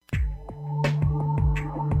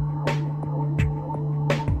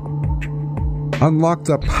Unlock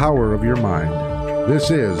the power of your mind. This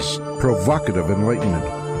is Provocative Enlightenment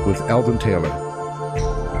with Eldon Taylor.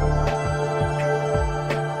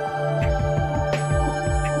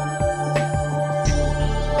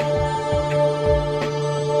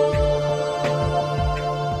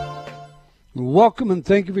 Welcome and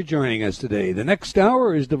thank you for joining us today. The next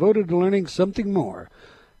hour is devoted to learning something more,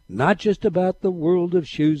 not just about the world of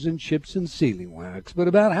shoes and chips and sealing wax, but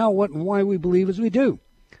about how, what, and why we believe as we do.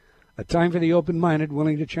 A time for the open-minded,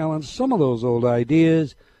 willing to challenge some of those old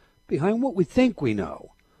ideas behind what we think we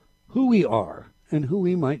know, who we are, and who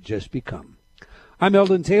we might just become. I'm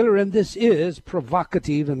Eldon Taylor, and this is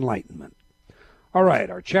Provocative Enlightenment. All right,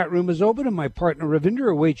 our chat room is open, and my partner Ravinder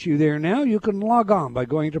awaits you there now. You can log on by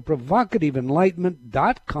going to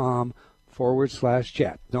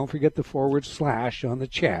provocativeenlightenment.com/chat. Don't forget the / on the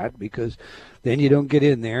chat, because then you don't get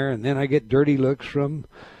in there, and then I get dirty looks from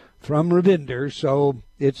Ravinder, so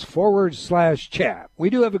it's /chat.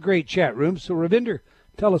 We do have a great chat room, so Ravinder,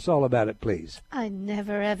 tell us all about it, please. I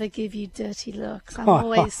never, ever give you dirty looks. I'm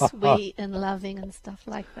always sweet and loving and stuff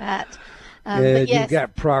like that. But yes, you've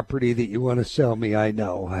got property that you want to sell me, I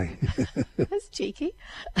know. That's cheeky.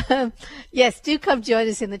 Yes, do come join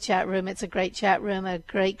us in the chat room. It's a great chat room, a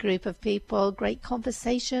great group of people, great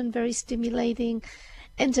conversation, very stimulating,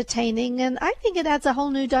 entertaining, and I think it adds a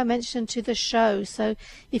whole new dimension to the show. So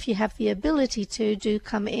if you have the ability to, do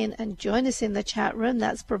come in and join us in the chat room.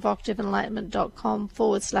 That's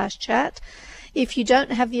provocativeenlightenment.com/chat. If you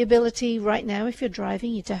don't have the ability right now, if you're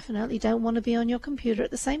driving, you definitely don't want to be on your computer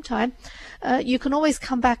at the same time, you can always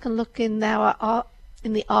come back and look in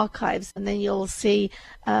in the archives, and then you'll see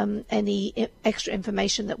any extra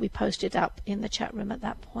information that we posted up in the chat room at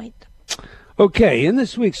that point. Okay, in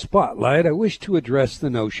this week's Spotlight, I wish to address the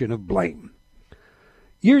notion of blame.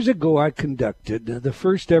 Years ago, I conducted the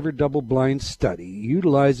first ever double-blind study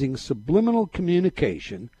utilizing subliminal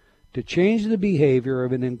communication to change the behavior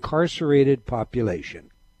of an incarcerated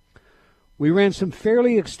population. We ran some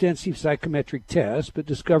fairly extensive psychometric tests, but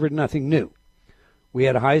discovered nothing new. We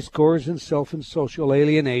had high scores in self and social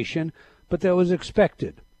alienation, but that was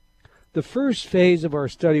expected. The first phase of our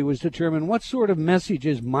study was to determine what sort of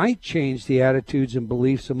messages might change the attitudes and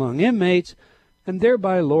beliefs among inmates and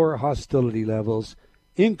thereby lower hostility levels,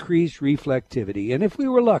 increase reflectivity, and if we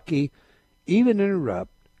were lucky, even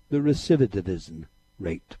interrupt the recidivism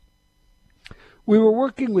rate. We were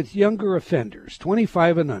working with younger offenders,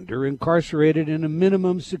 25 and under, incarcerated in a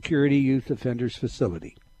minimum security youth offenders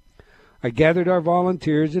facility. I gathered our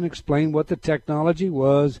volunteers and explained what the technology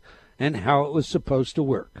was and how it was supposed to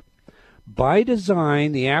work. By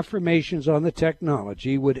design, the affirmations on the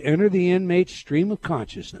technology would enter the inmate's stream of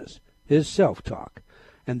consciousness, his self-talk,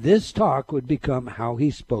 and this talk would become how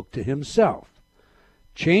he spoke to himself.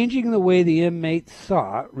 Changing the way the inmate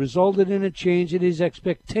thought resulted in a change in his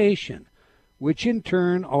expectation, which in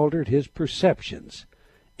turn altered his perceptions.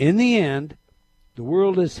 In the end, the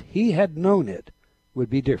world as he had known it would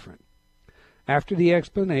be different. After the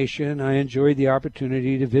explanation, I enjoyed the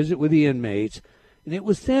opportunity to visit with the inmates, and it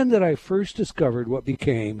was then that I first discovered what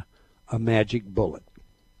became a magic bullet.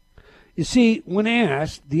 You see, when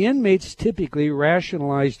asked, the inmates typically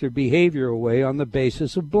rationalized their behavior away on the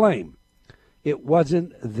basis of blame. It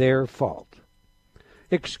wasn't their fault.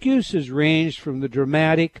 Excuses ranged from the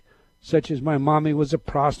dramatic, such as my mommy was a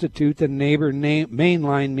prostitute, the neighbor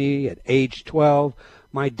mainlined me at age 12,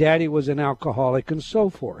 my daddy was an alcoholic, and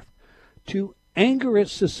so forth, to anger at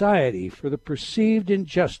society for the perceived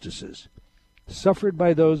injustices suffered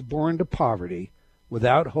by those born to poverty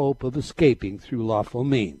without hope of escaping through lawful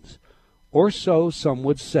means, or so some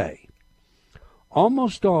would say.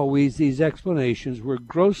 Almost always these explanations were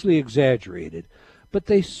grossly exaggerated, but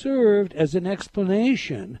they served as an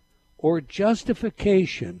explanation or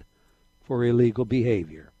justification for illegal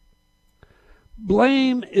behavior.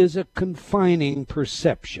 Blame is a confining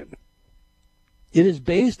perception. It is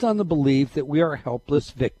based on the belief that we are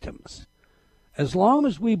helpless victims. As long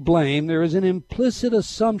as we blame, there is an implicit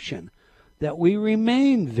assumption that we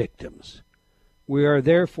remain victims. We are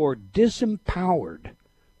therefore disempowered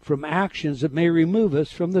from actions that may remove us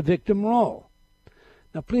from the victim role.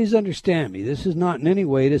 Now, please understand me. This is not in any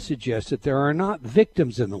way to suggest that there are not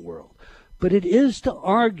victims in the world, but it is to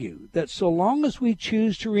argue that so long as we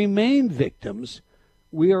choose to remain victims,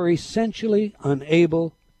 we are essentially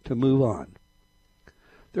unable to move on.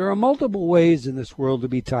 There are multiple ways in this world to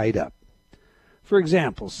be tied up. For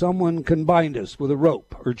example, someone can bind us with a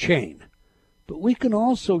rope or chain, but we can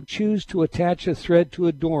also choose to attach a thread to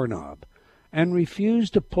a doorknob and refuse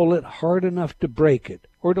to pull it hard enough to break it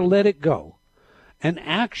or to let it go, an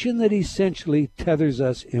action that essentially tethers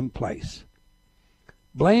us in place.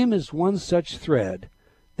 Blame is one such thread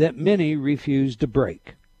that many refuse to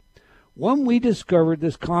break. When we discovered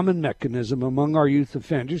this common mechanism among our youth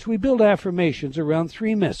offenders, we built affirmations around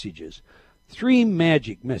 3 messages, 3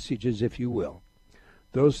 magic messages, if you will.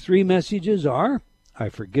 Those 3 messages are, I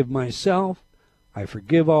forgive myself, I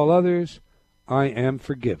forgive all others, I am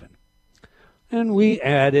forgiven. And we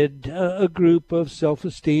added a group of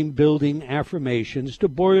self-esteem building affirmations to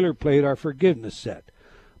boilerplate our forgiveness set.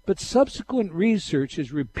 But subsequent research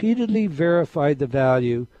has repeatedly verified the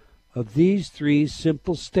value of these 3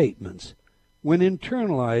 simple statements when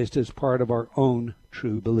internalized as part of our own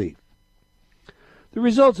true belief. The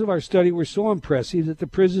results of our study were so impressive that the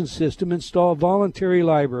prison system installed voluntary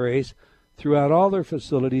libraries throughout all their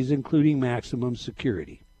facilities, including maximum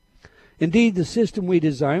security. Indeed, the system we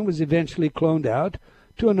designed was eventually cloned out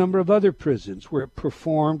to a number of other prisons where it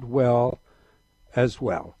performed well as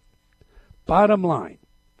well. Bottom line,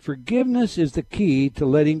 forgiveness is the key to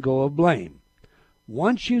letting go of blame.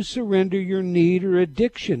 Once you surrender your need or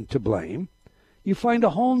addiction to blame, you find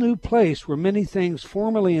a whole new place where many things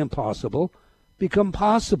formerly impossible become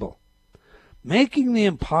possible. Making the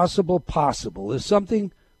impossible possible is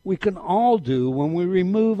something we can all do when we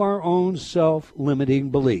remove our own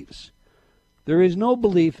self-limiting beliefs. There is no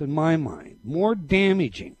belief in my mind more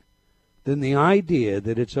damaging than the idea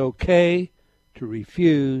that it's okay to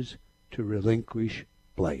refuse to relinquish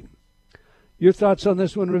blame. Your thoughts on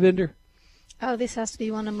this one, Ravinder? Oh, this has to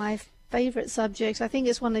be one of my favorite subjects. I think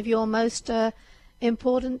it's one of your most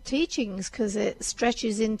important teachings because it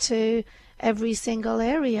stretches into every single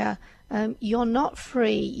area. You're not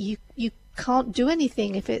free. You can't do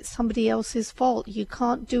anything if it's somebody else's fault. You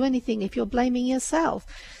can't do anything if you're blaming yourself.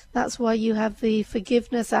 That's why you have the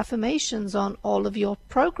forgiveness affirmations on all of your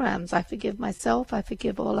programs. I forgive myself. I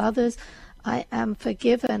forgive all others. I am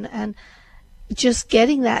forgiven. And just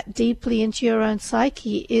getting that deeply into your own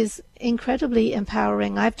psyche is incredibly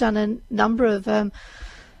empowering. I've done a number of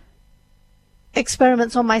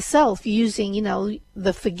experiments on myself using,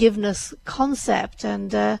 the forgiveness concept.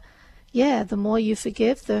 And, the more you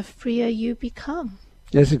forgive, the freer you become.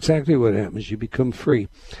 That's exactly what happens. You become free.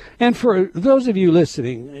 And for those of you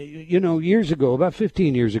listening, years ago, about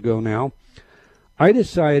 15 years ago now, I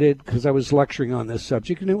decided, because I was lecturing on this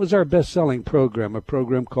subject, and it was our best-selling program, a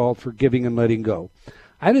program called Forgiving and Letting Go.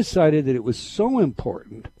 I decided that it was so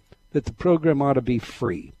important that the program ought to be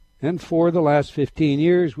free. And for the last 15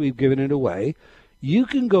 years, we've given it away. You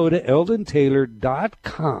can go to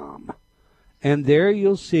eldontaylor.com, and there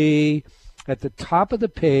you'll see at the top of the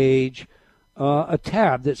page a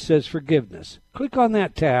tab that says Forgiveness. Click on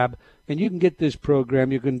that tab, and you can get this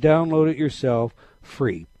program. You can download it yourself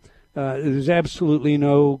free. There's absolutely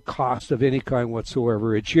no cost of any kind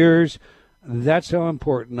whatsoever. It's yours. That's how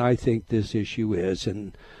important I think this issue is.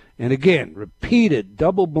 And again, repeated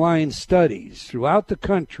double-blind studies throughout the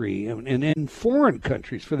country and in foreign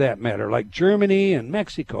countries, for that matter, like Germany and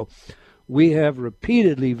Mexico, we have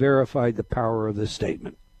repeatedly verified the power of this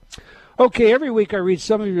statement. Okay, every week I read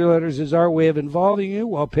some of your letters as our way of involving you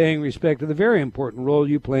while paying respect to the very important role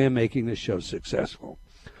you play in making this show successful.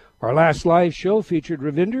 Our last live show featured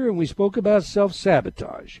Ravinder, and we spoke about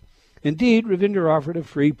self-sabotage. Indeed, Ravinder offered a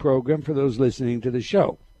free program for those listening to the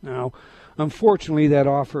show. Now, unfortunately, that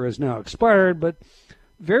offer has now expired, but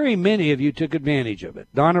very many of you took advantage of it.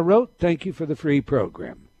 Donna wrote, "Thank you for the free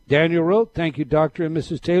program." Daniel wrote, "Thank you, Dr. and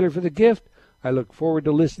Mrs. Taylor, for the gift. I look forward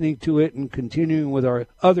to listening to it and continuing with our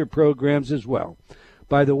other programs as well.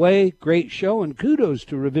 By the way, great show, and kudos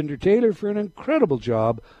to Ravinder Taylor for an incredible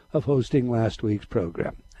job of hosting last week's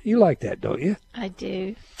program." You like that, don't you? I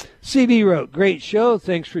do. CB wrote, "Great show.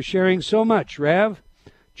 Thanks for sharing so much, Rav."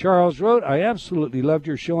 Charles wrote, "I absolutely loved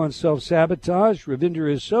your show on self-sabotage.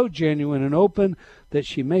 Ravinder is so genuine and open that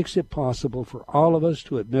she makes it possible for all of us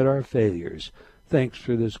to admit our failures. Thanks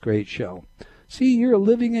for this great show." See, you're a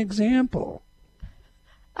living example.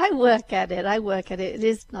 I work at it. It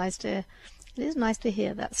is nice to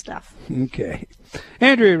hear that stuff. Okay.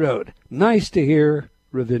 Andrea wrote, "Nice to hear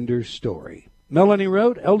Ravinder's story." Melanie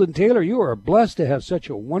wrote, "Eldon Taylor, you are blessed to have such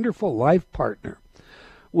a wonderful life partner."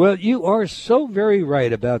 Well, you are so very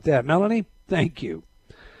right about that, Melanie. Thank you.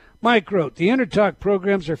 Mike wrote, "The InnerTalk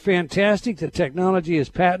programs are fantastic. The technology is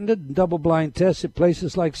patented and double-blind tests at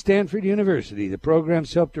places like Stanford University. The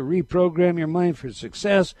programs help to reprogram your mind for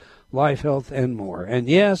success, life, health, and more. And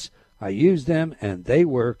yes, I use them, and they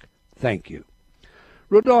work. Thank you."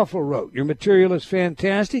 Rodolfo wrote, "Your material is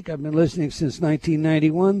fantastic. I've been listening since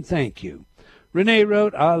 1991. Thank you." Renee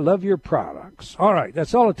wrote, "I love your products." All right,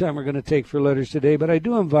 that's all the time we're going to take for letters today, but I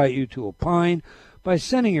do invite you to opine by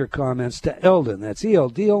sending your comments to Eldon, that's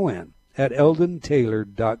ELDON, at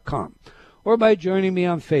eldontaylor.com. or by joining me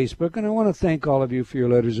on Facebook. And I want to thank all of you for your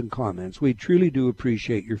letters and comments. We truly do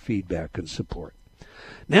appreciate your feedback and support.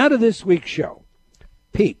 Now to this week's show.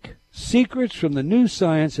 Peak, Secrets from the New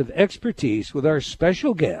Science of Expertise, with our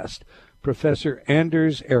special guest, Professor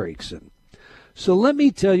Anders Ericsson. So let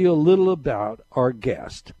me tell you a little about our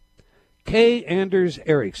guest. K. Anders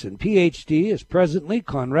Ericsson, Ph.D., is presently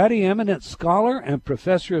Conradi Eminent Scholar and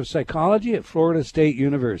Professor of Psychology at Florida State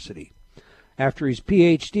University. After his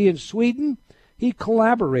Ph.D. in Sweden, he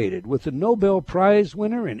collaborated with the Nobel Prize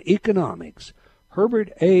winner in economics,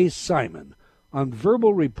 Herbert A. Simon, on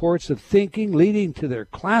verbal reports of thinking, leading to their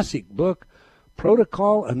classic book,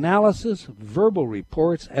 Protocol Analysis of Verbal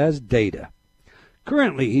Reports as Data.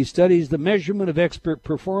 Currently, he studies the measurement of expert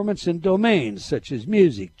performance in domains such as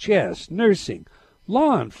music, chess, nursing,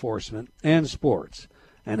 law enforcement, and sports,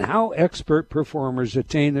 and how expert performers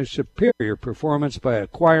attain their superior performance by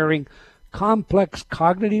acquiring complex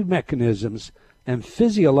cognitive mechanisms and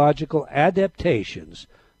physiological adaptations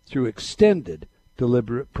through extended,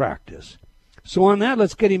 deliberate practice. So on that,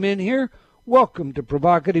 let's get him in here. Welcome to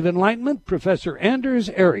Provocative Enlightenment, Professor Anders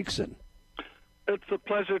Ericsson. It's a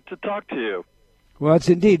pleasure to talk to you. Well, it's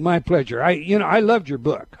indeed my pleasure. I loved your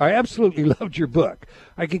book. I absolutely loved your book.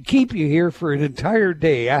 I could keep you here for an entire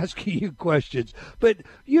day asking you questions. But,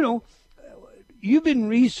 you've been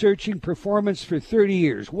researching performance for 30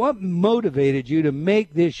 years. What motivated you to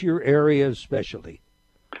make this your area of specialty?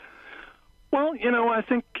 Well, I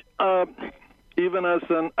think even as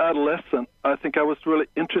an adolescent, I think I was really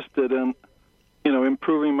interested in,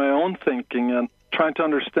 improving my own thinking and trying to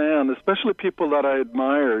understand, especially people that I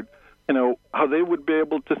admired, how they would be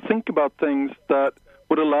able to think about things that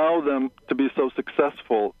would allow them to be so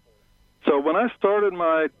successful. So when I started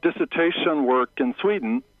my dissertation work in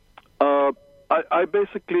Sweden, I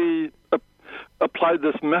basically applied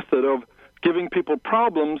this method of giving people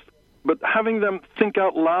problems, but having them think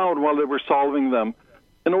out loud while they were solving them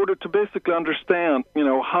in order to basically understand,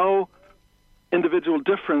 how individual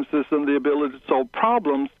differences in the ability to solve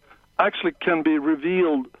problems actually can be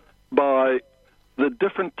revealed by the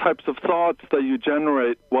different types of thoughts that you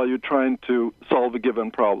generate while you're trying to solve a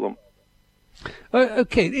given problem.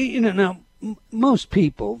 Okay, now, most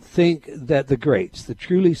people think that the greats, the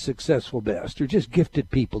truly successful best, are just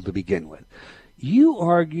gifted people to begin with. You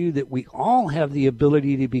argue that we all have the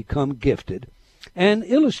ability to become gifted, and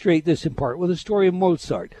illustrate this in part with a story of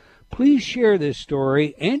Mozart. Please share this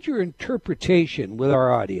story and your interpretation with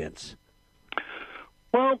our audience.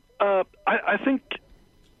 Well, I think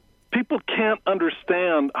people can't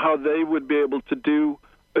understand how they would be able to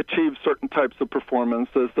achieve certain types of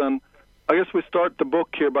performances. And I guess we start the book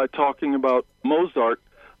here by talking about Mozart,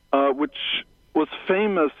 which was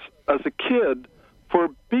famous as a kid for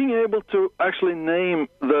being able to actually name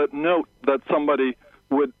the note that somebody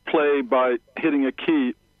would play by hitting a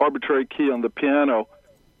key, arbitrary key on the piano.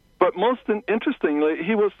 But most interestingly,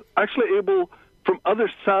 he was actually able, from other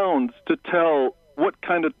sounds, to tell what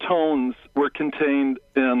kind of tones were contained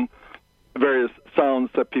in various sounds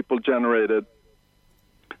that people generated.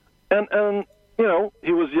 And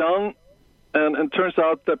he was young, and it turns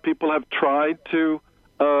out that people have tried to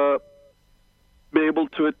be able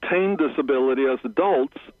to attain this ability as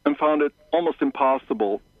adults and found it almost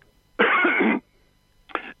impossible.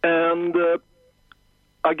 And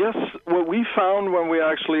I guess what we found when we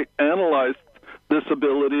actually analyzed this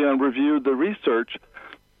ability and reviewed the research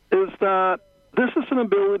is that this is an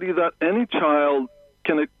ability that any child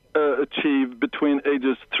can achieve between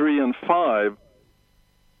ages 3 and 5.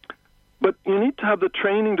 But you need to have the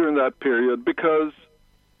training during that period, because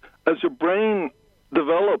as your brain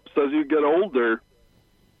develops as you get older,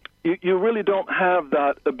 you really don't have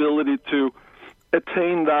that ability to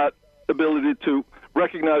attain that ability to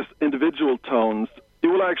recognize individual tones.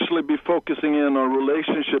 You will actually be focusing in on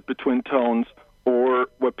relationship between tones, or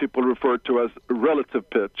what people refer to as relative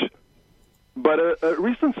pitch. But a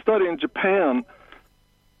recent study in Japan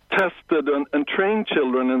tested and trained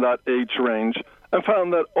children in that age range and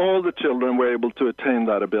found that all the children were able to attain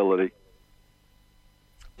that ability.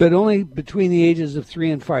 But only between the ages of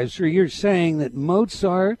 3 and 5. So you're saying that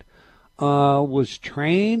Mozart was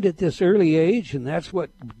trained at this early age, and that's what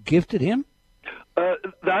gifted him?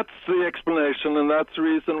 That's the explanation, and that's the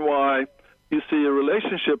reason why you see a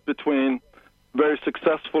relationship between very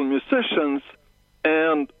successful musicians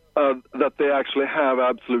and that they actually have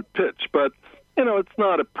absolute pitch. But, it's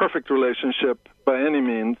not a perfect relationship by any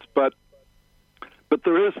means, but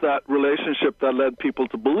there is that relationship that led people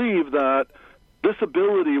to believe that this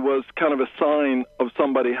ability was kind of a sign of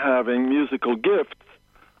somebody having musical gifts,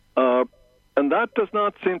 and that does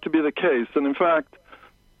not seem to be the case. And in fact,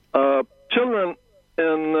 children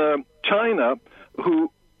in China China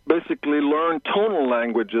who basically learn tonal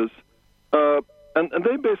languages, and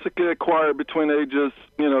they basically acquire between ages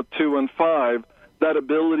 2 and 5 that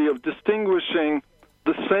ability of distinguishing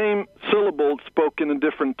the same syllable spoken in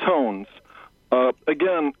different tones.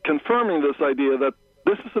 Again, confirming this idea that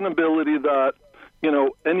this is an ability that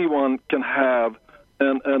anyone can have,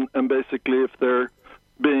 and basically if they're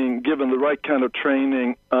being given the right kind of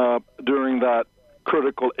training during that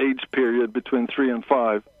critical age period between 3 and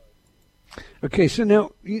 5. Okay, so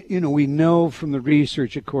now, we know from the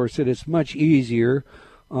research, of course, that it's much easier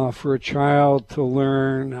for a child to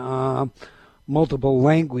learn multiple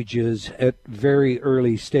languages at very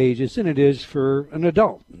early stages than it is for an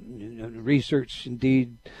adult. Research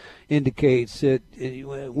indeed indicates that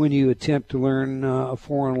when you attempt to learn a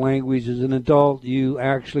foreign language as an adult, you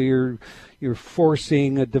actually you're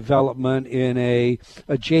forcing a development in a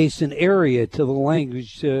adjacent area to the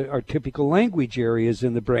language, our typical language areas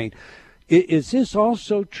in the brain. Is this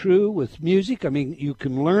also true with music? I mean, you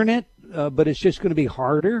can learn it, but it's just going to be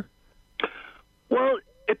harder? Well,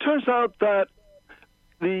 it turns out that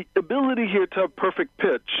the ability here to have perfect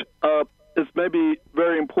pitch is maybe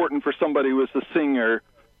very important for somebody who is a singer,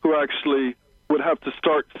 who actually would have to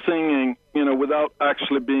start singing, without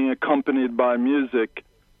actually being accompanied by music.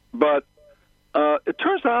 But it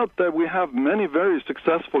turns out that we have many very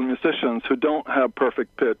successful musicians who don't have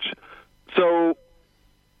perfect pitch. So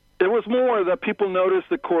it was more that people noticed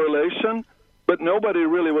the correlation, but nobody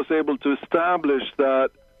really was able to establish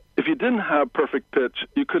that if you didn't have perfect pitch,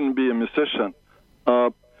 you couldn't be a musician.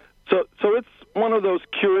 So it's one of those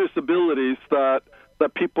curious abilities that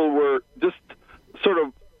people were just sort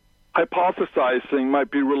of hypothesizing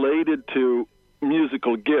might be related to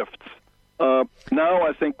musical gifts. Now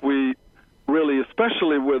I think we really,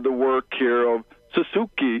 especially with the work here of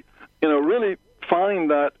Suzuki, really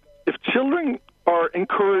find that if children are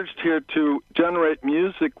encouraged here to generate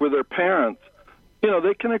music with their parents,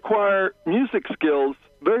 they can acquire music skills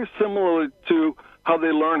very similarly to how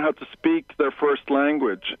they learn how to speak their first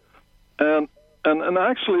language. And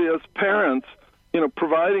actually, as parents,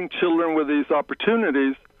 providing children with these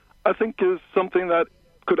opportunities, I think is something that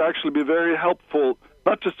could actually be very helpful,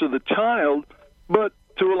 not just to the child, but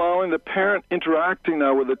to allowing the parent interacting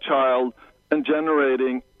now with the child and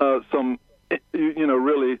generating some,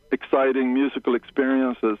 really exciting musical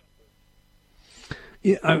experiences.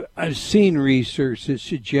 Yeah, I've seen research that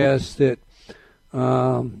suggests that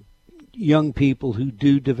young people who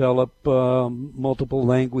do develop multiple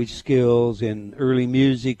language skills and early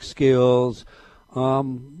music skills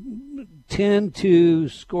tend to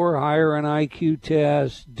score higher on IQ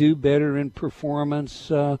tests, do better in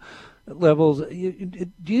performance levels.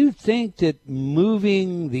 Do you think that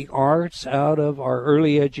moving the arts out of our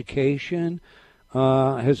early education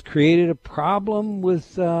has created a problem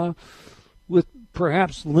with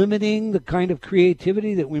perhaps limiting the kind of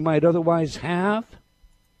creativity that we might otherwise have?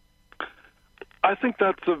 I think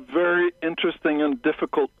that's a very interesting and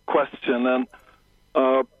difficult question, and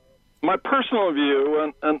my personal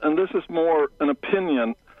view, and this is more an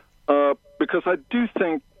opinion, because I do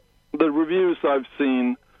think the reviews I've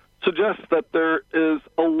seen suggest that there is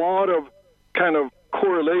a lot of kind of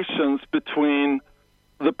correlations between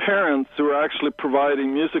the parents who are actually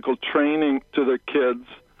providing musical training to their kids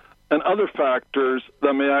and other factors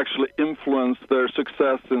that may actually influence their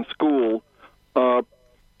success in school. So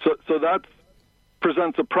that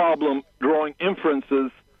presents a problem drawing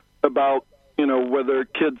inferences about, whether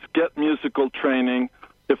kids get musical training,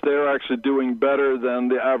 if they're actually doing better than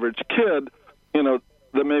the average kid.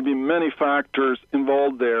 There may be many factors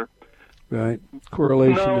involved there. Right.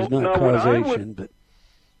 Correlation is not causation, but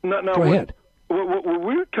go ahead. What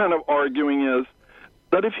we're kind of arguing is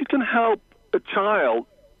that if you can help a child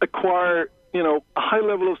acquire, a high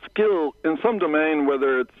level of skill in some domain,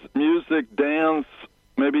 whether it's music, dance,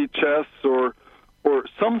 maybe chess, or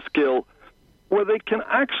some skill, where they can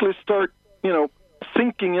actually start,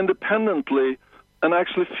 thinking independently and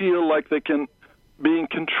actually feel like they can be in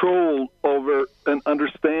control over and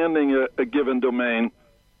understanding a given domain.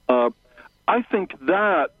 I think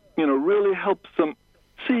that, really helps them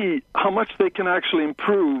see how much they can actually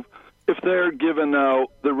improve if they're given now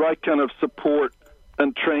the right kind of support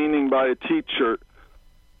and training by a teacher.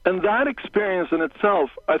 And that experience in itself,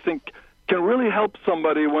 I think, can really help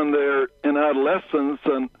somebody when they're in adolescence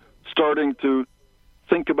and starting to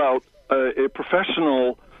think about a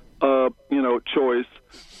professional, choice,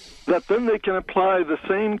 that then they can apply the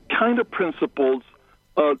same kind of principles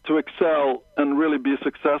to excel and really be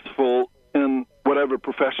successful in whatever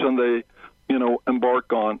profession they,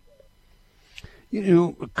 embark on. You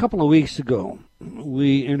know, a couple of weeks ago,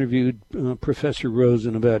 we interviewed Professor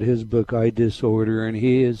Rosen about his book, Eye Disorder, and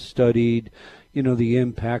he has studied, the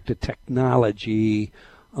impact of technology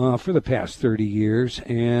for the past 30 years.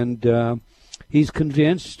 And he's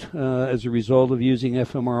convinced, as a result of using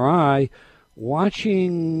fMRI,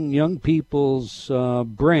 watching young people's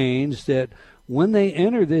brains, that when they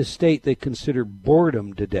enter this state they consider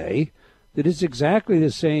boredom today, that it's exactly the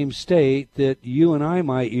same state that you and I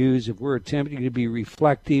might use if we're attempting to be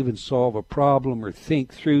reflective and solve a problem or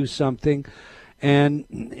think through something. And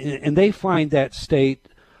they find that state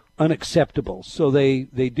unacceptable. So they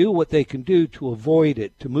do what they can do to avoid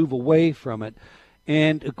it, to move away from it.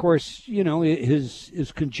 And, of course,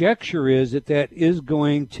 his conjecture is that is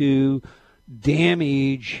going to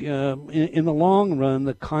damage, in the long run,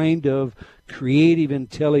 the kind of creative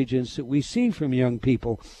intelligence that we see from young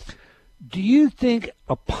people. Do you think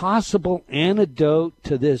a possible antidote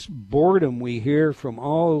to this boredom we hear from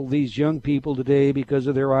all these young people today because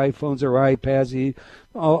of their iPhones or iPads,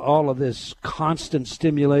 all of this constant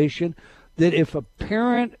stimulation, that if a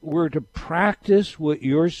parent were to practice what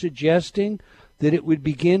you're suggesting, that it would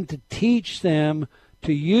begin to teach them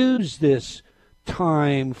to use this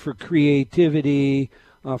time for creativity,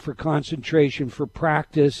 for concentration, for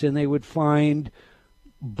practice, and they would find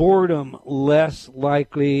boredom less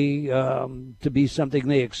likely to be something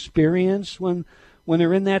they experience when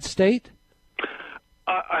they're in that state?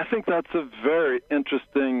 I think that's a very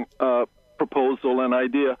interesting proposal and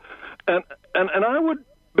idea, and I would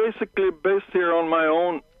basically base here on my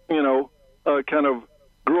own, kind of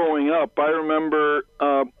growing up. I remember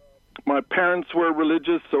my parents were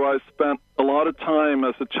religious, so I spent a lot of time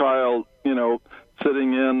as a child,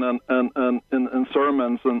 sitting in and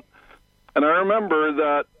sermons, and I remember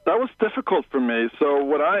that was difficult for me. So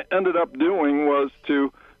what I ended up doing was to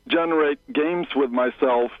generate games with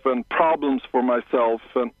myself and problems for myself.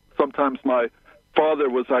 And sometimes my father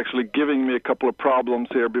was actually giving me a couple of problems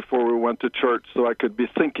here before we went to church so I could be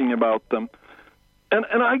thinking about them. And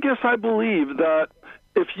I guess I believe that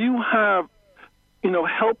if you have,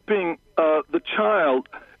 helping the child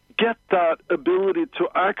get that ability to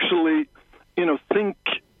actually, think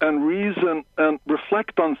and reason and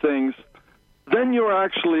reflect on things, then you're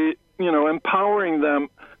actually, empowering them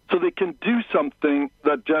so they can do something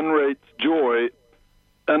that generates joy.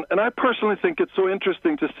 And I personally think it's so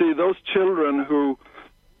interesting to see those children who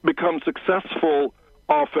become successful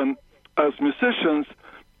often as musicians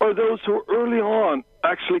are those who early on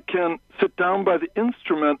actually can sit down by the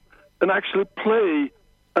instrument and actually play,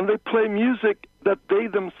 and they play music that they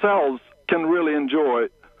themselves can really enjoy.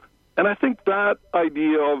 And I think that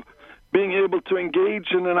idea of being able to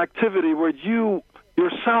engage in an activity where you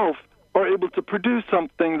yourself are able to produce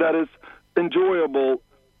something that is enjoyable.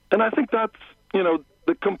 And I think that's,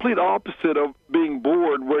 the complete opposite of being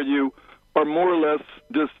bored, where you are more or less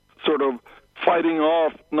just sort of fighting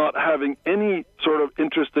off not having any sort of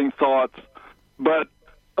interesting thoughts. But,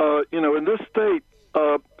 in this state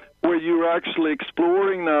where you're actually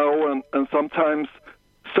exploring now and sometimes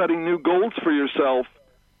setting new goals for yourself,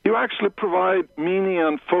 you actually provide meaning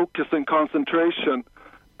and focus and concentration.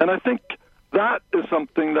 And I think that is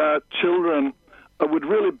something that children would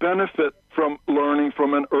really benefit from learning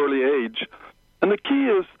from an early age. And the key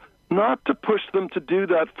is not to push them to do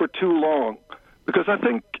that for too long. Because I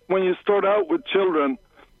think when you start out with children,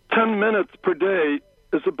 10 minutes per day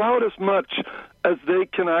is about as much as they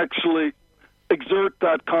can actually exert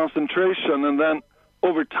that concentration. And then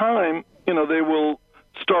over time, they will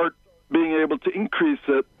start being able to increase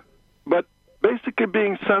it. But basically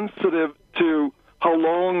being sensitive to how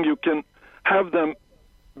long you can have them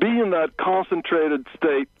be in that concentrated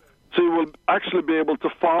state, so you will actually be able to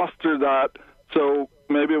foster that. So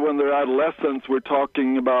maybe when they're adolescents, we're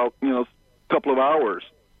talking about, a couple of hours.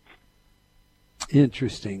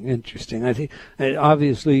 Interesting. I think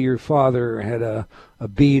obviously your father had a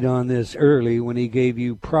beat on this early when he gave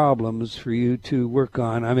you problems for you to work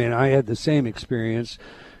on. I mean, I had the same experience.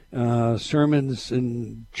 Sermons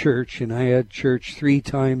in church, and I had church 3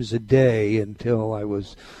 times a day until I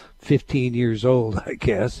was 15 years old, I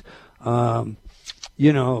guess. That's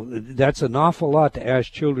an awful lot to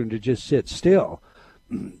ask children to just sit still.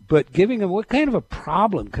 But giving them, what kind of a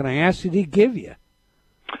problem, can I ask, did he give you?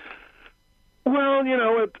 Well,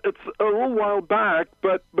 it's a little while back,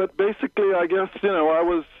 but basically, I guess, I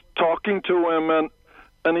was talking to him,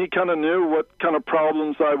 and he kind of knew what kind of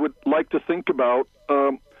problems I would like to think about.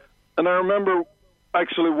 And I remember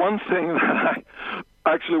actually one thing that I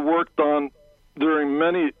actually worked on during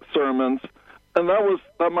many sermons, and that was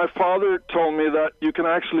that my father told me that you can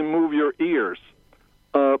actually move your ears.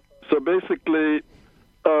 So basically,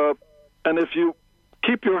 and if you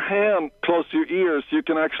keep your hand close to your ears, you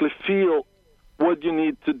can actually feel what you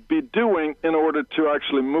need to be doing in order to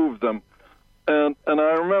actually move them. And I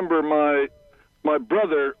remember my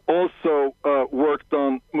brother also worked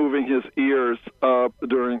on moving his ears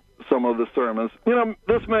during some of the sermons. You know,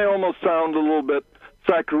 this may almost sound a little bit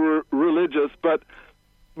sacrilegious, but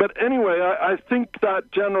anyway, I think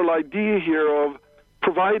that general idea here of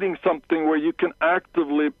providing something where you can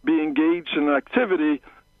actively be engaged in an activity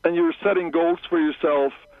and you're setting goals for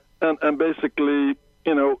yourself and basically,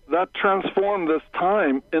 you know, that transform this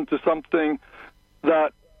time into something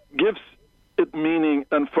that gives it meaning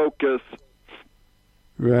and focus.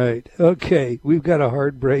 Right. Okay. We've got a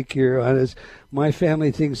hard break here on us. My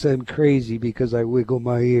family thinks I'm crazy because I wiggle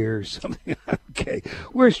my ears. Okay.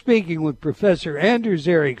 We're speaking with Professor Anders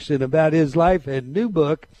Ericsson about his life and new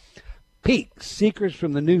book, Peak, Secrets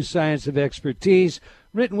from the New Science of Expertise,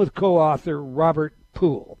 written with co-author Robert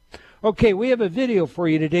Poole. Okay, we have a video for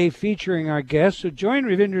you today featuring our guests, so join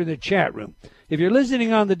Ravinder in the chat room. If you're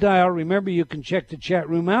listening on the dial, remember you can check the chat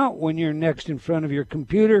room out when you're next in front of your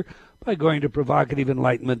computer by going to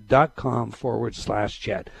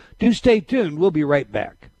provocativeenlightenment.com/chat. Do stay tuned. We'll be right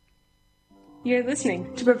back. You're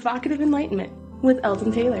listening to Provocative Enlightenment with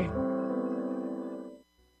Eldon Taylor.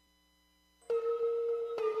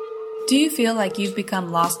 Do you feel like you've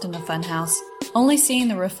become lost in a funhouse, only seeing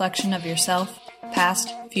the reflection of yourself,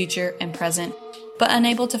 past, future, and present, but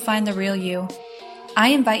unable to find the real you? I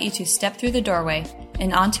invite you to step through the doorway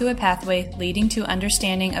and onto a pathway leading to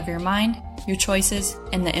understanding of your mind, your choices,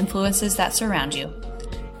 and the influences that surround you.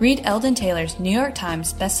 Read Eldon Taylor's New York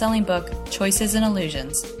Times bestselling book, Choices and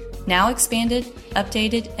Illusions. Now expanded,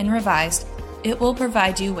 updated, and revised, it will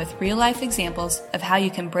provide you with real-life examples of how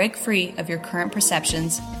you can break free of your current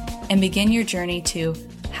perceptions and begin your journey to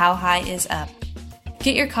How High is Up.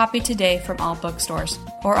 Get your copy today from all bookstores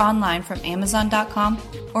or online from Amazon.com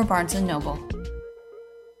or Barnes & Noble.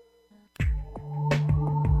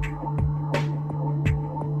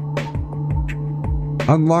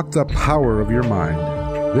 Unlock the power of your mind.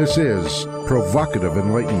 This is Provocative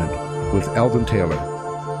Enlightenment with Eldon Taylor.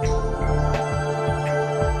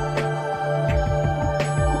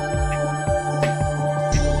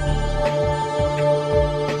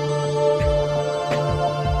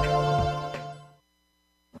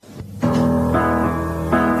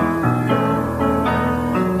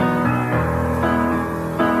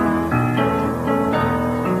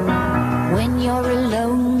 When you're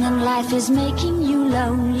alone and life is making you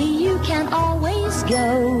lonely, you can always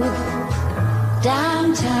go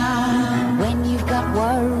downtown. When you've got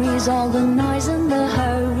worries, all the noise and the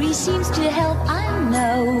hurry seems to help, I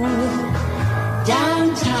know.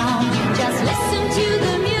 Downtown, just listen to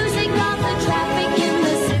the music of the traffic in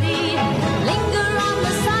the city. Linger on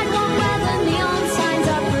the sidewalk where the neon signs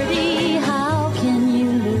are pretty. How can you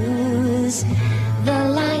lose? The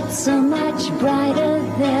lights so much brighter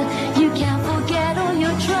there. You can't forget all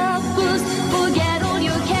your troubles, forget all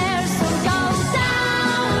your cares. So go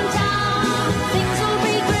downtown. Things will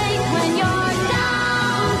be great when you're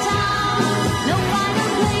downtown. No finer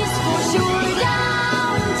place for sure.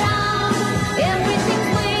 Downtown, everything's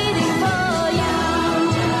waiting for you.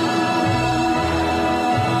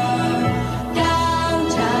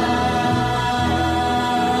 Downtown.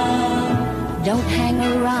 Don't hang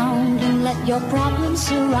around and let your problems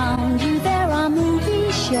surround you. There are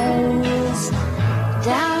movie shows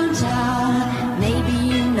downtown. Maybe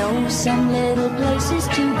you know some little places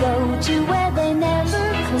to go to where they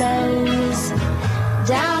never close.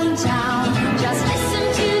 Downtown, just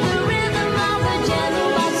listen to the rhythm of a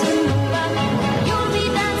gentle bossa nova. You'll be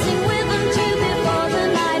dancing with them too before the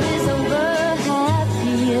night is over.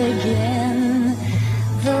 Happy again.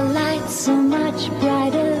 The lights so much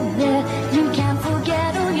brighter there. You can't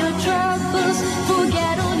forget all your troubles,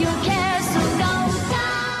 forget all your cares. So go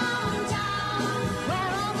downtown,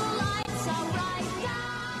 where all the lights are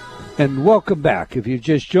bright. And welcome back. If you've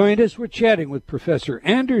just joined us, we're chatting with Professor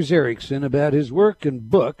Anders Ericsson about his work and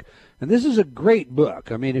book. And this is a great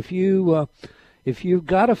book. I mean, if you've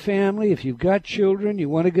got a family, if you've got children, you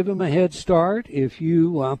want to give them a head start. If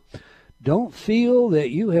you don't feel that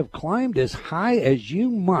you have climbed as high as you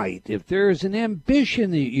might, if there is an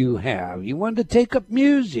ambition that you have, you want to take up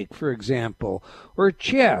music, for example, or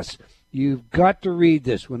chess, you've got to read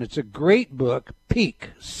this one. It's a great book, Peak,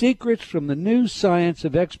 Secrets from the New Science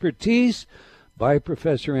of Expertise, by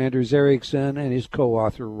Professor Anders Ericsson and his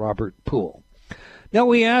co-author Robert Poole. Now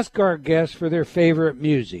we ask our guests for their favorite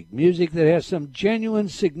music that has some genuine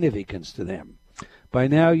significance to them. By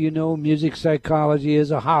now you know music psychology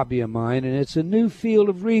is a hobby of mine, and it's a new field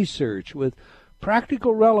of research with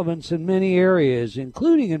practical relevance in many areas,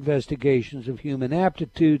 including investigations of human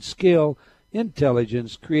aptitude, skill,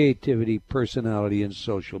 intelligence, creativity, personality, and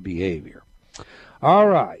social behavior. All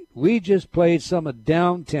right, we just played some of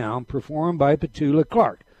Downtown, performed by Petula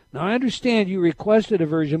Clark. Now, I understand you requested a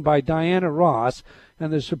version by Diana Ross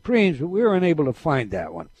and the Supremes, but we were unable to find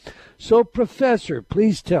that one. So, Professor,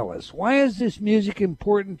 please tell us, why is this music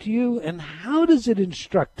important to you, and how does it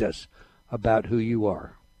instruct us about who you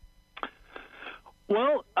are?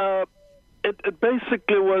 Well, it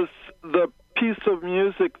basically was the piece of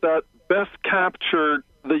music that best captured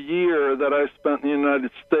the year that I spent in the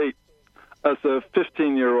United States as a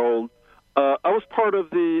 15-year-old. I was part of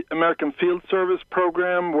the American Field Service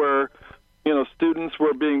program where, students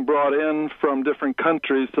were being brought in from different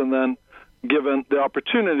countries and then given the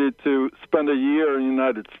opportunity to spend a year in the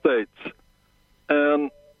United States. And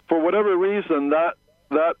for whatever reason, that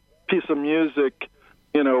piece of music,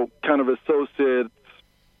 kind of associates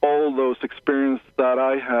all those experiences that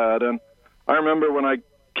I had. And I remember when I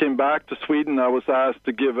came back to Sweden, I was asked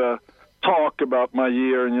to give a talk about my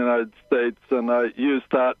year in the United States, and I used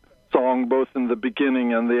that song both in the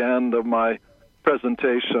beginning and the end of my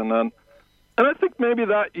presentation. And I think maybe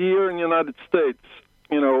that year in the United States,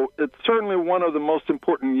 it's certainly one of the most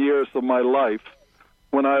important years of my life,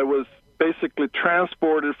 when I was basically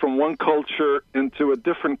transported from one culture into a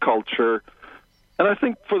different culture. And I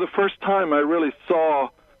think for the first time I really saw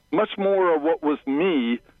much more of what was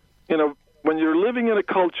me. When you're living in a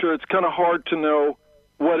culture, it's kind of hard to know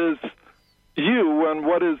what is you and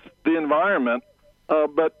what is the environment.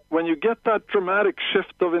 But when you get that dramatic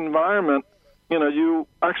shift of environment, you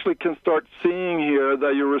actually can start seeing here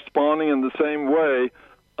that you're responding in the same way.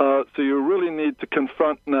 So you really need to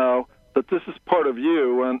confront now that this is part of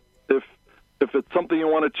you. And if it's something you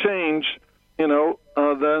want to change,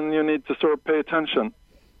 then you need to sort of pay attention.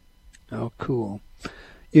 Oh, cool.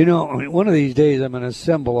 One of these days I'm going to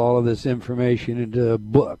assemble all of this information into a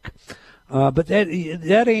book. But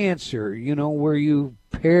that answer, where you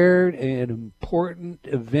paired an important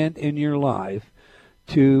event in your life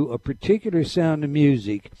to a particular sound of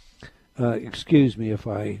music, excuse me if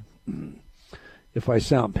I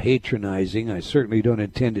sound patronizing, I certainly don't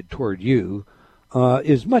intend it toward you,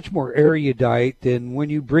 is much more erudite than when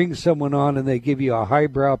you bring someone on and they give you a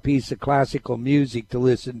highbrow piece of classical music to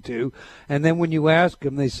listen to, and then when you ask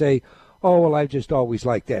them, they say, oh, well, I've just always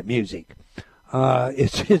liked that music.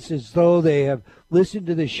 It's as though they have listened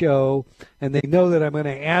to the show and they know that I'm going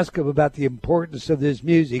to ask them about the importance of this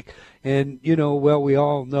music. And, we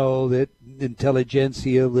all know that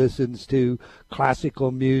intelligentsia listens to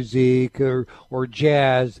classical music or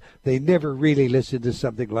jazz. They never really listen to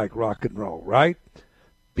something like rock and roll, right?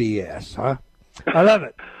 BS, huh? I love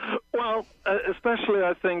it. Well, especially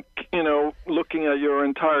I think, looking at your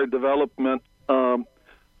entire development, I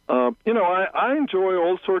enjoy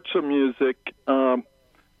all sorts of music,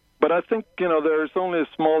 but I think, there's only a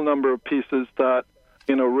small number of pieces that,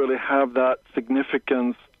 really have that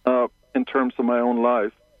significance in terms of my own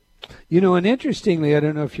life. And interestingly, I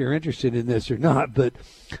don't know if you're interested in this or not, but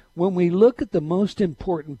when we look at the most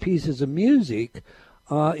important pieces of music,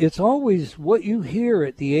 it's always what you hear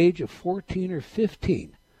at the age of 14 or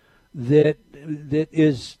 15 that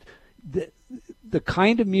is the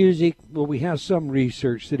kind of music. Well, we have some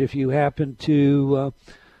research that if you happen to,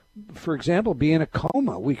 for example, be in a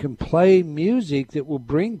coma, we can play music that will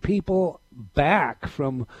bring people back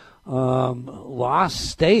from lost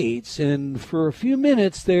states, and for a few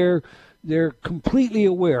minutes they're completely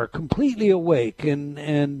aware, completely awake,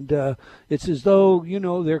 and it's as though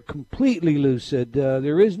they're completely lucid.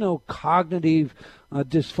 There is no cognitive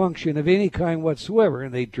dysfunction of any kind whatsoever,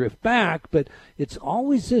 and they drift back. But it's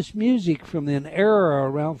always this music from an era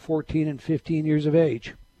around 14 and 15 years of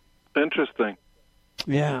age. Interesting.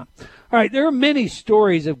 Yeah. All right. There are many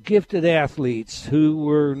stories of gifted athletes who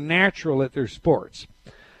were natural at their sports.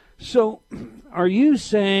 So are you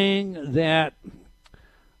saying that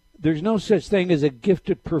there's no such thing as a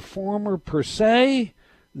gifted performer per se,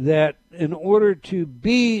 that in order to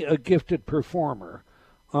be a gifted performer,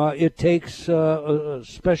 it takes a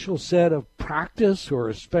special set of practice or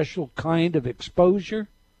a special kind of exposure?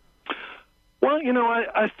 Well,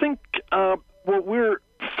 I think what we're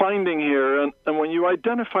finding here, and when you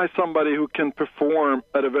identify somebody who can perform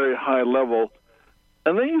at a very high level,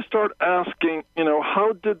 and then you start asking,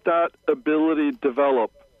 how did that ability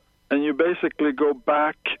develop? And you basically go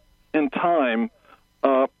back in time,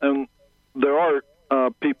 and there are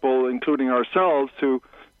people, including ourselves,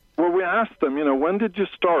 where we ask them, when did you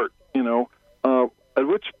start? At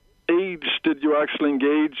which age did you actually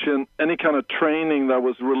engage in any kind of training that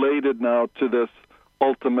was related now to this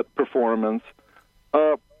ultimate performance?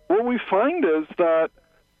 what we find is that,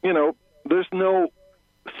 there's no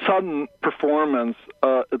sudden performance,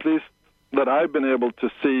 at least that I've been able to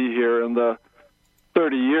see here in the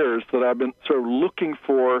 30 years that I've been sort of looking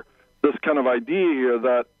for this kind of idea here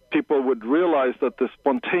that people would realize that they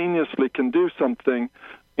spontaneously can do something,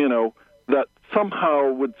 that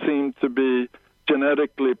somehow would seem to be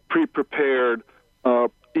genetically pre-prepared,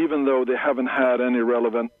 even though they haven't had any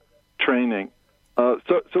relevant training.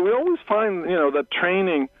 So we always find, that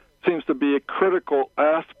training seems to be a critical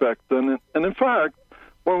aspect. And in fact,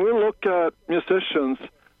 when we look at musicians,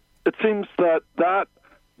 it seems that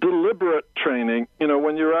deliberate training,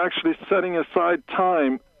 when you're actually setting aside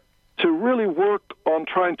time to really work on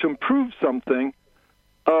trying to improve something,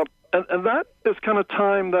 and that is kind of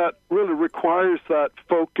time that really requires that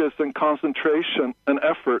focus and concentration and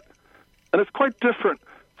effort. And it's quite different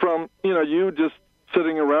from, you just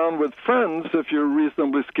sitting around with friends, if you're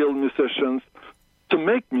reasonably skilled musicians, to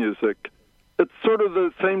make music. It's sort of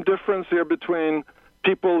the same difference here between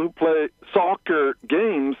people who play soccer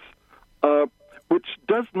games, which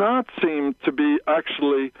does not seem to be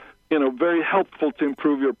actually, very helpful to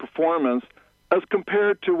improve your performance, as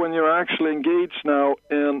compared to when you're actually engaged now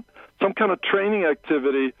in some kind of training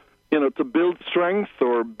activity, to build strength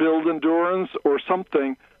or build endurance or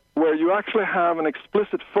something where you actually have an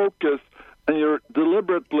explicit focus and you're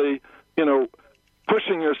deliberately,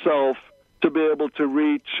 pushing yourself to be able to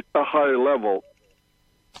reach a higher level.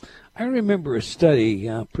 I remember a study,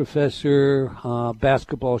 professor,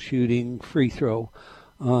 basketball shooting, free throw,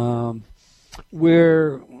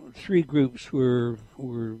 where three groups were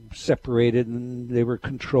separated and they were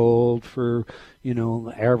controlled for,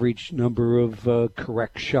 the average number of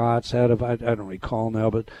correct shots out of, I don't recall now,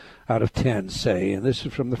 but out of 10, say, and this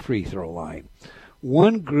is from the free throw line.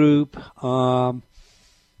 One group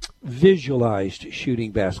visualized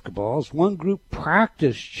shooting basketballs. One group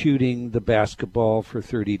practiced shooting the basketball for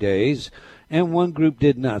 30 days, and one group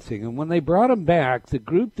did nothing. And when they brought them back, the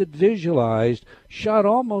group that visualized shot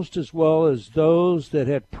almost as well as those that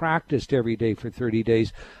had practiced every day for 30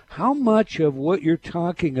 days. How much of what you're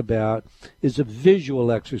talking about is a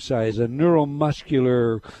visual exercise, a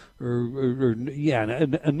neuromuscular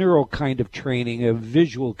a neural kind of training, a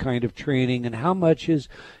visual kind of training, and how much is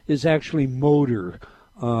actually motor?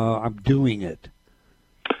 I'm doing it.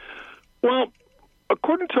 Well,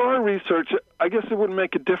 according to our research, I guess it would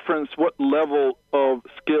make a difference what level of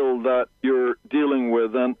skill that you're dealing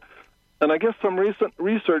with. And I guess some recent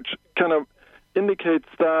research kind of indicates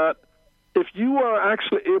that if you are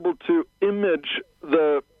actually able to image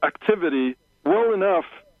the activity well enough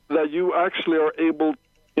that you actually are able,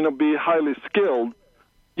 be highly skilled,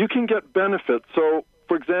 you can get benefits. So,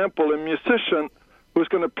 for example, a musician who's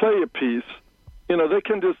going to play a piece, they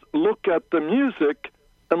can just look at the music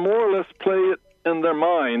and more or less play it in their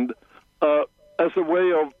mind as a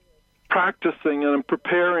way of practicing and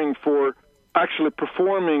preparing for actually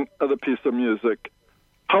performing the piece of music.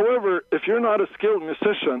 However, if you're not a skilled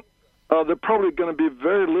musician, there are probably going to be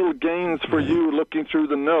very little gains for you looking through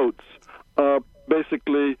the notes,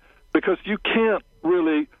 basically, because you can't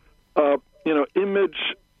really,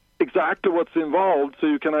 image exactly what's involved so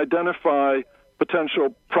you can identify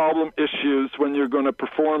potential problem issues when you're going to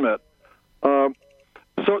perform it.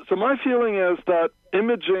 So my feeling is that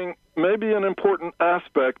imaging may be an important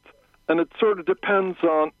aspect, and it sort of depends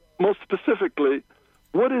on, most specifically,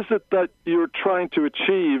 what is it that you're trying to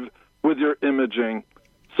achieve with your imaging.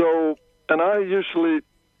 So, and I usually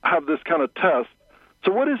have this kind of test.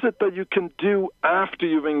 So what is it that you can do after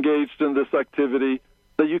you've engaged in this activity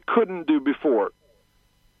that you couldn't do before?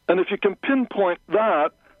 And if you can pinpoint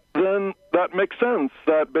that, then that makes sense,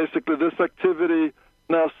 that basically this activity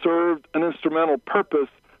now served an instrumental purpose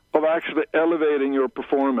of actually elevating your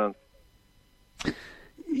performance.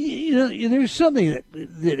 There's something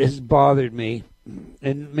that has bothered me,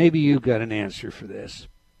 and maybe you've got an answer for this.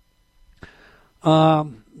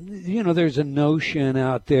 There's a notion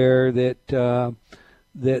out there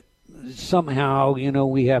that somehow,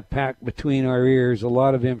 we have packed between our ears a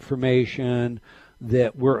lot of information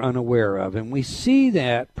that we're unaware of. And we see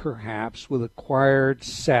that perhaps with acquired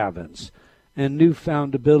savants and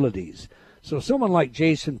newfound abilities. So someone like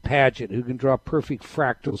Jason Padgett, who can draw perfect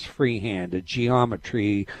fractals freehand, a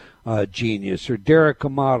geometry genius, or Derek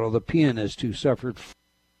Amato, the pianist who suffered,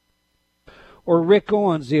 or Rick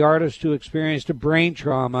Owens, the artist who experienced a brain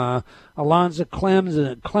trauma, Alonzo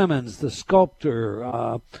Clemens, the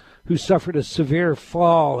sculptor who suffered a severe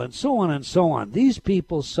fall, and so on and so on. These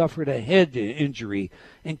people suffered a head injury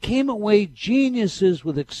and came away geniuses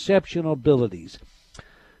with exceptional abilities.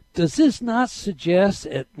 Does this not suggest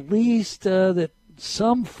at least that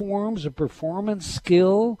some forms of performance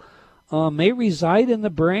skill may reside in the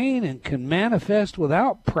brain and can manifest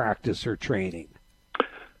without practice or training.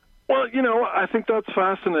 Well, I think that's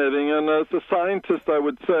fascinating. And as a scientist, I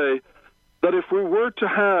would say that if we were to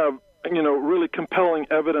have, really compelling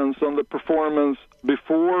evidence on the performance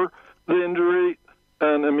before the injury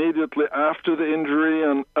and immediately after the injury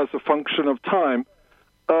and as a function of time,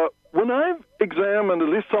 when I've examined at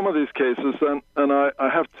least some of these cases, and I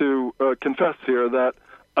have to confess here that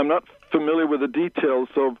I'm not familiar with the details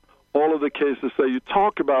of all of the cases that you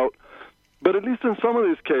talk about, but at least in some of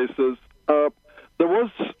these cases, there was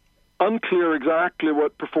unclear exactly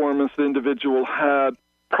what performance the individual had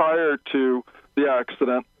prior to the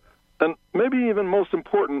accident. And maybe even most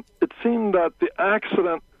important, it seemed that the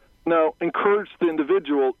accident now encouraged the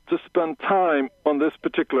individual to spend time on this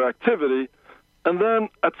particular activity, and then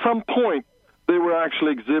at some point they were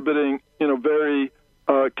actually exhibiting, very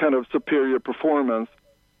kind of superior performance.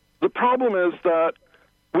 The problem is that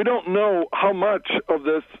we don't know how much of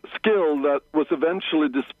this skill that was eventually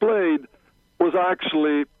displayed was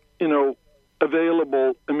actually,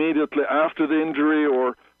 available immediately after the injury,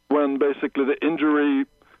 or when basically the injury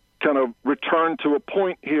kind of returned to a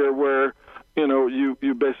point here where,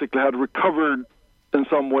 you basically had recovered in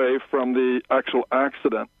some way from the actual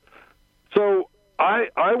accident. So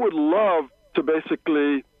I would love to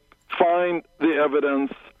basically find the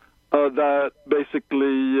evidence that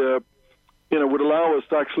basically, would allow us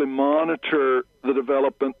to actually monitor the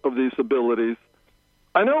development of these abilities.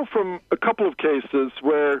 I know from a couple of cases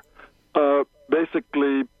where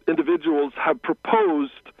basically individuals have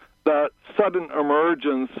proposed that sudden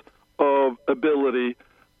emergence of ability,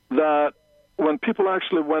 that when people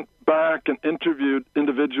actually went back and interviewed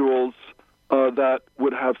individuals that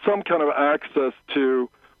would have some kind of access to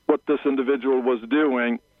what this individual was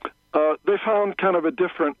doing, they found kind of a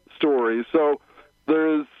different story. So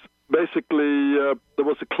there's basically, there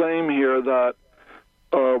was a claim here that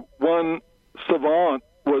one savant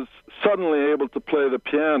was suddenly able to play the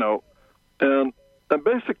piano, and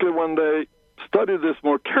basically when they studied this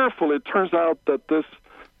more carefully, it turns out that this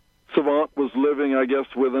savant was living, I guess,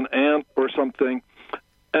 with an aunt or something,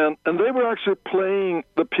 and they were actually playing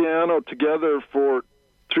the piano together for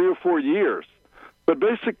 3 or 4 years. But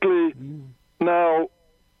basically, now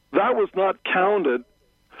that was not counted.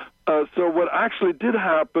 So what actually did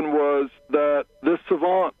happen was that this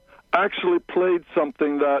savant actually played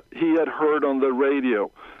something that he had heard on the radio.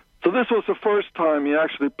 So this was the first time he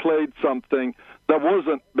actually played something that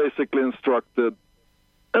wasn't basically instructed.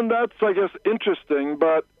 And that's, I guess, interesting,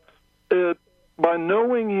 but by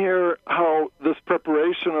knowing here how this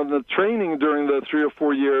preparation and the training during the 3 or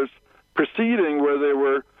 4 years preceding, where they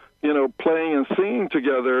were, playing and singing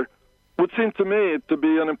together, would seem to me to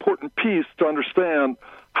be an important piece to understand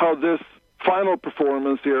how this final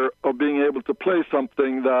performance here of being able to play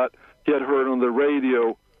something that he had heard on the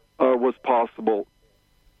radio was possible.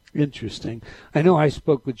 Interesting. I know I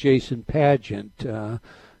spoke with Jason Pageant, and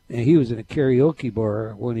he was in a karaoke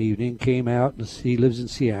bar one evening, came out, and he lives in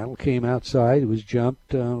Seattle, came outside, was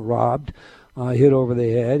jumped, robbed, hit over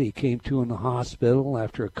the head. He came to in the hospital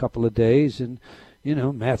after a couple of days, and,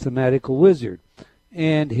 mathematical wizard.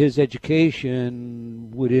 And his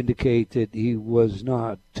education would indicate that he was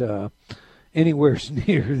not anywhere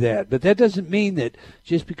near that. But that doesn't mean that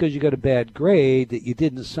just because you got a bad grade that you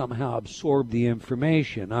didn't somehow absorb the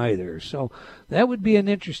information either. So that would be an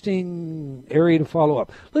interesting area to follow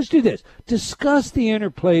up. Let's do this. Discuss the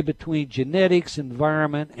interplay between genetics,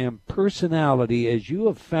 environment, and personality as you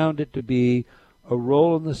have found it to be a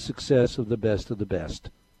role in the success of the best of the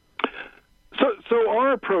best. So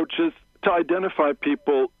our approach is to identify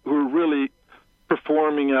people who are really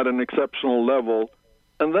performing at an exceptional level,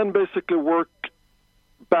 and then basically work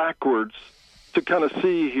backwards to kind of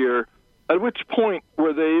see here at which point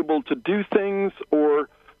were they able to do things, or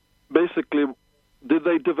basically did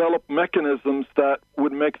they develop mechanisms that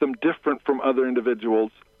would make them different from other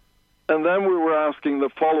individuals. And then we were asking the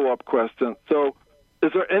follow-up question. So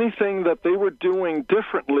is there anything that they were doing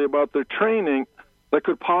differently about their training that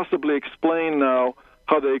could possibly explain now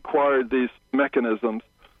how they acquired these mechanisms?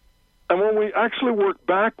 And when we actually work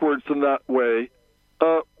backwards in that way,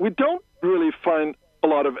 we don't really find a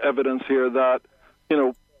lot of evidence here that,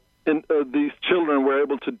 these children were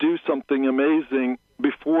able to do something amazing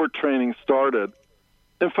before training started.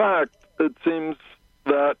 In fact, it seems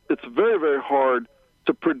that it's very, very hard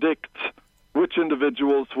to predict which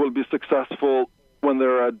individuals will be successful when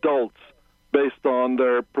they're adults based on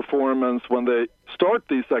their performance when they start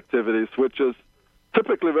these activities, which is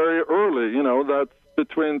typically very early. That's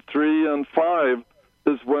between 3 and 5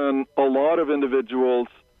 is when a lot of individuals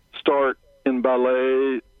start in in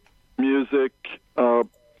ballet, music,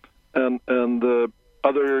 and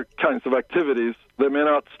other kinds of activities. They may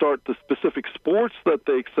not start the specific sports that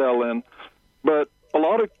they excel in, but a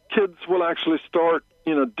lot of kids will actually start,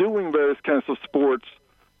 doing various kinds of sports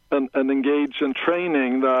and engage in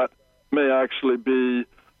training that may actually be,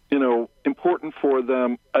 important for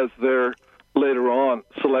them as they're later on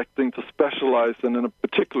selecting to specialize in a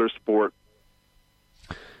particular sport.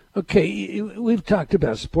 Okay, we've talked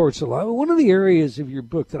about sports a lot. One of the areas of your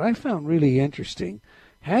book that I found really interesting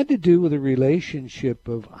had to do with the relationship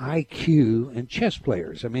of IQ and chess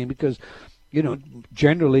players. I mean, because,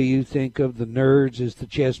 generally you think of the nerds as the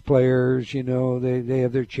chess players, they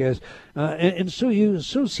have their chess. And so you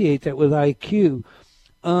associate that with IQ.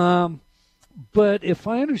 But if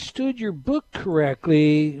I understood your book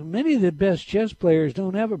correctly, many of the best chess players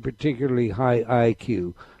don't have a particularly high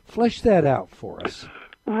IQ. Flesh that out for us.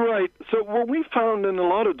 Right. So what we found in a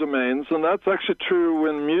lot of domains, and that's actually true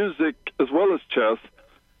in music as well as chess,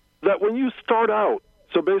 that when you start out,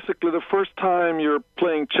 so basically the first time you're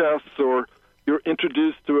playing chess or you're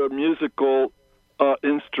introduced to a musical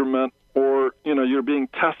instrument or, you're being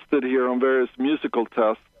tested here on various musical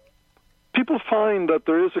tests, people find that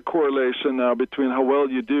there is a correlation now between how well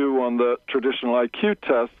you do on the traditional IQ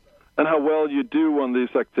test and how well you do on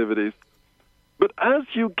these activities. But as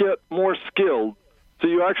you get more skilled, so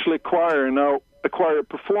you actually acquire a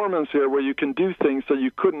performance here where you can do things that you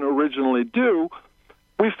couldn't originally do,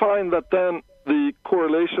 we find that then the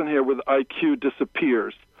correlation here with IQ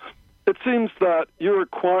disappears. It seems that you're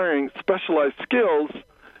acquiring specialized skills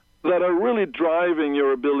that are really driving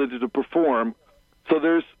your ability to perform. So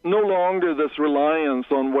there's no longer this reliance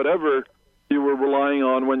on whatever you were relying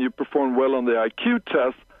on when you performed well on the IQ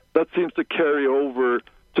test. That seems to carry over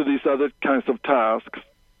to these other kinds of tasks.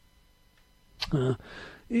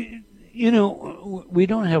 We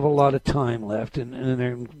don't have a lot of time left,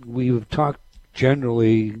 and we've talked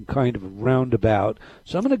generally kind of roundabout.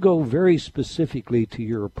 So I'm going to go very specifically to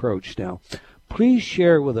your approach now. Please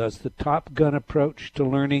share with us the Top Gun approach to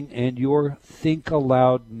learning and your Think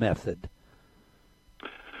Aloud method.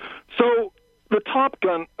 So the Top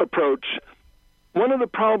Gun approach, one of the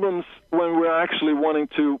problems when we're actually wanting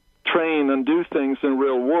to train and do things in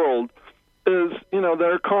real world is,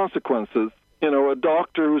 there are consequences. A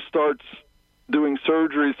doctor who starts doing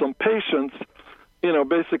surgeries on patients,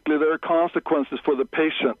 basically there are consequences for the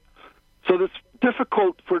patient. So it's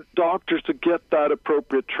difficult for doctors to get that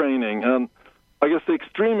appropriate training. And I guess the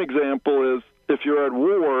extreme example is if you're at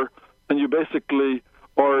war and you basically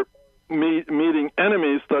are meeting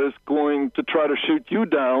enemies that is going to try to shoot you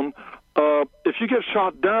down. If you get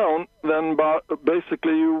shot down, then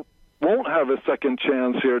basically you won't have a second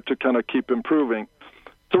chance here to kind of keep improving.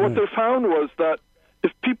 So what they found was that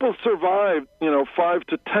if people survived, 5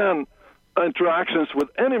 to 10 interactions with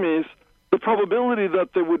enemies, the probability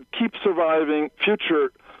that they would keep surviving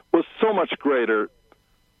future was so much greater.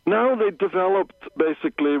 Now they developed,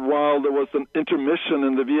 basically, while there was an intermission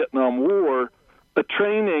in the Vietnam War, a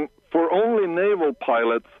training for only naval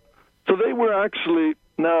pilots. So they were actually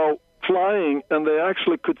now flying, and they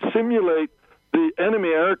actually could simulate the enemy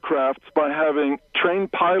aircrafts by having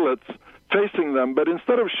trained pilots facing them. But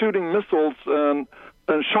instead of shooting missiles and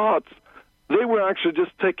shots, they were actually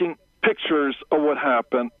just taking pictures of what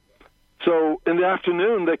happened. So in the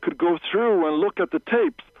afternoon, they could go through and look at the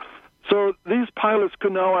tapes. So these pilots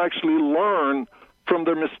could now actually learn from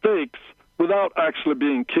their mistakes without actually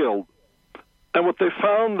being killed. And what they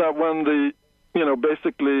found that when the,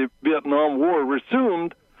 basically Vietnam War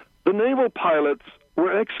resumed, the naval pilots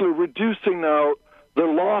were actually reducing now their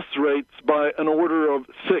loss rates by an order of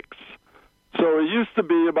 6. So it used to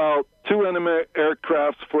be about 2 enemy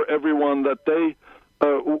aircrafts for every one that they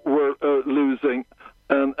were losing,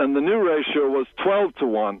 and the new ratio was 12 to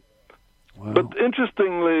 1. Wow. But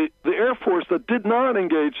interestingly, the Air Force that did not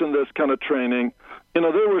engage in this kind of training, they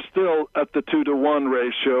were still at the 2 to 1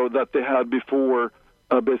 ratio that they had before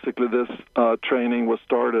basically this training was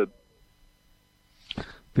started.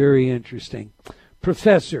 Very interesting.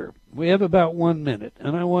 Professor, we have about 1 minute,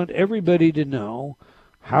 and I want everybody to know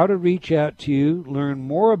how to reach out to you, learn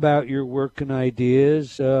more about your work and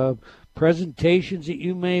ideas, presentations that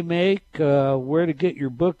you may make, where to get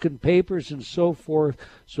your book and papers and so forth.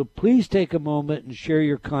 So please take a moment and share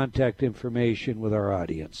your contact information with our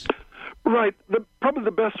audience. Right. Probably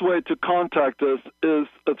the best way to contact us is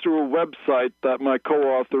through a website that my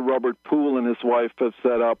co-author Robert Poole and his wife have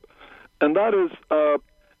set up. And that is,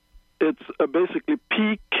 it's basically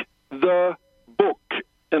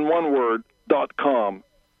peakthebook.com.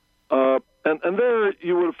 And there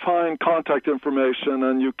you will find contact information,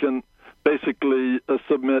 and you can basically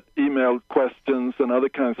submit email questions and other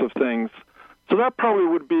kinds of things. So that probably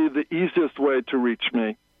would be the easiest way to reach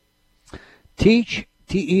me. Teach,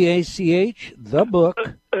 T-E-A-C-H,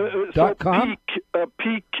 thebook.com.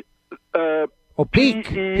 Peak.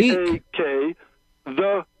 P-E-A-K,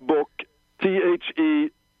 the book, T-H-E,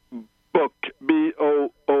 book,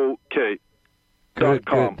 B-O-O-K. Good.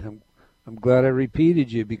 I'm glad I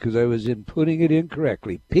repeated you because I was putting it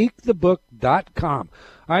incorrectly. Peakthebook.com.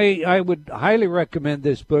 I would highly recommend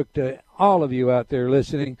this book to all of you out there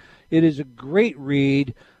listening. It is a great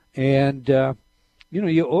read, and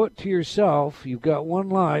you owe it to yourself. You've got one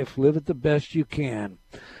life. Live it the best you can.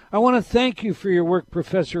 I want to thank you for your work,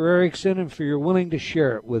 Professor Erickson, and for your willing to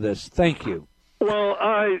share it with us. Thank you. Well,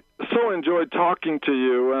 I so enjoyed talking to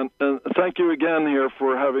you, and thank you again here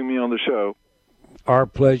for having me on the show. Our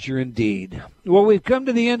pleasure indeed. Well, we've come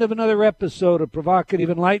to the end of another episode of Provocative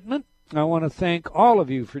Enlightenment. I want to thank all of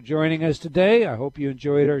you for joining us today. I hope you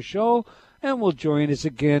enjoyed our show, and will join us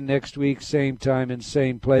again next week, same time and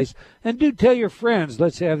same place. And do tell your friends.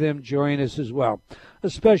 Let's have them join us as well. A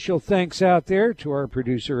special thanks out there to our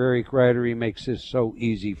producer, Eric Ryder. He makes this so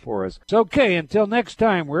easy for us. It's okay. Until next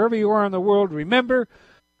time, wherever you are in the world, remember,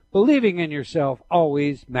 believing in yourself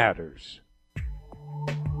always matters.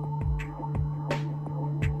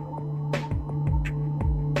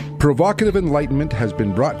 Provocative Enlightenment has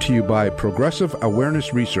been brought to you by Progressive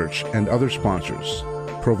Awareness Research and other sponsors.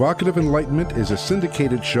 Provocative Enlightenment is a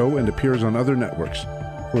syndicated show and appears on other networks.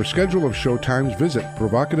 For a schedule of show times, visit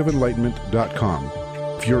provocativeenlightenment.com.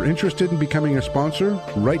 If you're interested in becoming a sponsor,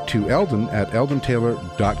 write to Eldon at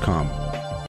eldontaylor.com.